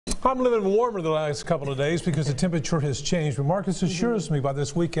I'm living warmer the last couple of days because the temperature has changed. But Marcus assures me by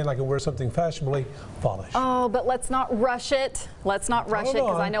this weekend I can wear something fashionably fallish. Oh, but let's not rush it. Let's not rush it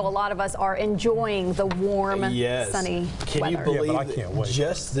because I know a lot of us are enjoying the warm, sunny Can weather. you believe I can't wait.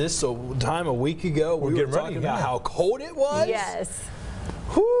 just this time a week ago we were talking about how cold it was? Yes.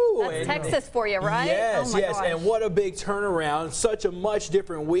 Whew, That's Texas for you, right? Yes, oh my yes, gosh. and what a big turnaround. Such a much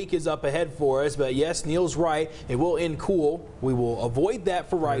different week is up ahead for us, but yes, Neil's right. It will end cool. We will avoid that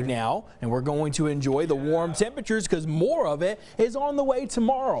for right now, and we're going to enjoy the warm temperatures because more of it is on the way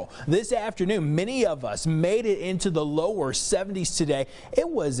tomorrow. This afternoon, many of us made it into the lower 70s today. It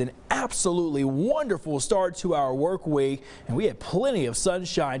was an absolutely wonderful start to our work week, and we had plenty of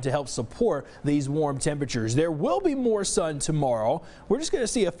sunshine to help support these warm temperatures. There will be more sun tomorrow. We're just going to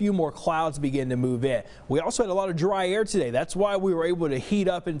see a few more clouds begin to move in. We also had a lot of dry air today. That's why we were able to heat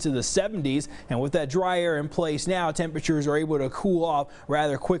up into the 70s, and with that dry air in place now, temperatures are able to cool off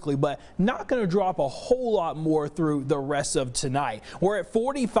rather quickly, but not going to drop a whole lot more through the rest of tonight. We're at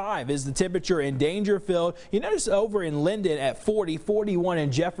 45 is the temperature in Dangerfield. You notice over in Linden at 40, 41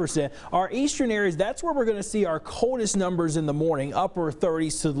 in Jefferson. Our eastern areas, that's where we're going to see our coldest numbers in the morning, upper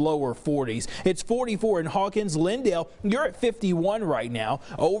 30s to lower 40s. It's 44 in Hawkins. Lindale, you're at 51 right now.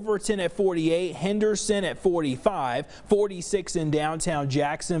 Overton at 48, Henderson at 45, 46 in downtown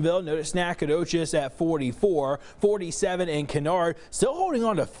Jacksonville. Notice Nacogdoches at 44, 47 in Kennard, still holding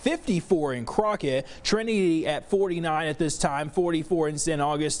on to 54 in Crockett. Trinity at 49 at this time, 44 in St.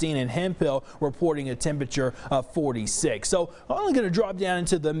 Augustine, and Hemphill reporting a temperature of 46. So only going to drop down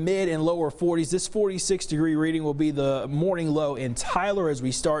into the mid and lower 40s. This 46-degree reading will be the morning low in Tyler as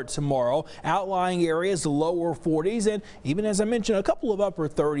we start tomorrow. Outlying areas, lower 40s, and even as I mentioned, a couple of upper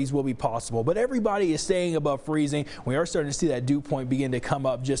 30s will be possible, but everybody is staying above freezing. We are starting to see that dew point begin to come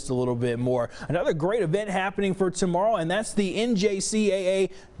up just a little bit more. Another great event happening for tomorrow, and that's the NJCAA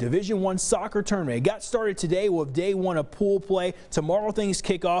Division I soccer tournament. It got started today with day one of pool play. Tomorrow things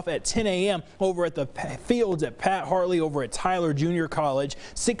kick off at 10 a.m. over at the fields at Pat Hartley over at Tyler Junior College.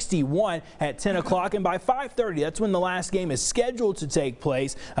 61 at 10 o'clock, and by 5:30, that's when the last game is scheduled to take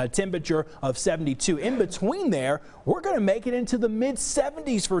place. A temperature of 72. In between there, we're going to make it into the mid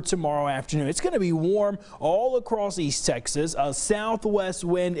 70s for tomorrow afternoon. It's going to be warm all across East Texas. A southwest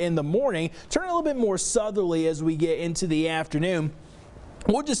wind in the morning, turn a little bit more southerly as we get into the afternoon.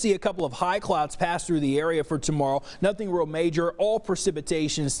 We'll just see a couple of high clouds pass through the area for tomorrow. Nothing real major. All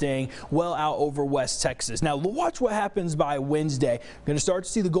precipitation staying well out over West Texas. Now watch what happens by Wednesday. Going to start to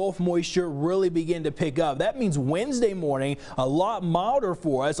see the Gulf moisture really begin to pick up. That means Wednesday morning a lot milder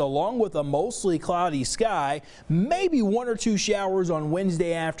for us, along with a mostly cloudy sky. Maybe one or two showers on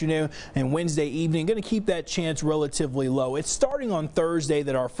Wednesday afternoon and Wednesday evening. Going to keep that chance relatively low. It's starting on Thursday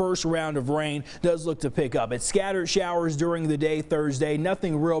that our first round of rain does look to pick up. It's scattered showers during the day Thursday.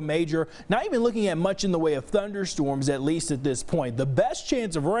 Nothing real major, not even looking at much in the way of thunderstorms, at least at this point. The best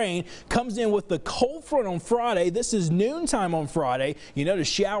chance of rain comes in with the cold front on Friday. This is noontime on Friday. You notice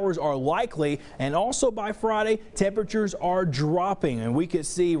showers are likely, and also by Friday, temperatures are dropping, and we could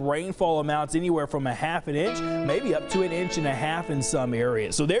see rainfall amounts anywhere from a half an inch, maybe up to an inch and a half in some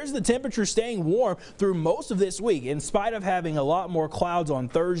areas. So there's the temperature staying warm through most of this week. In spite of having a lot more clouds on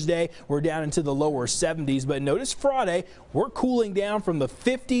Thursday, we're down into the lower 70s, but notice Friday, we're cooling down from the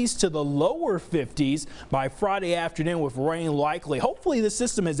 50s to the lower 50s by Friday afternoon with rain likely. Hopefully the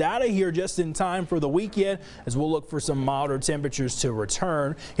system is out of here just in time for the weekend as we'll look for some milder temperatures to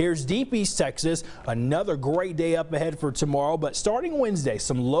return. Here's Deep East Texas. Another great day up ahead for tomorrow, but starting Wednesday,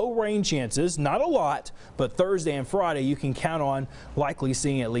 some low rain chances, not a lot, but Thursday and Friday you can count on likely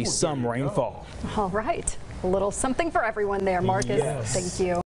seeing at least some rainfall. All right. A little something for everyone there, Marcus. Yes. Thank you.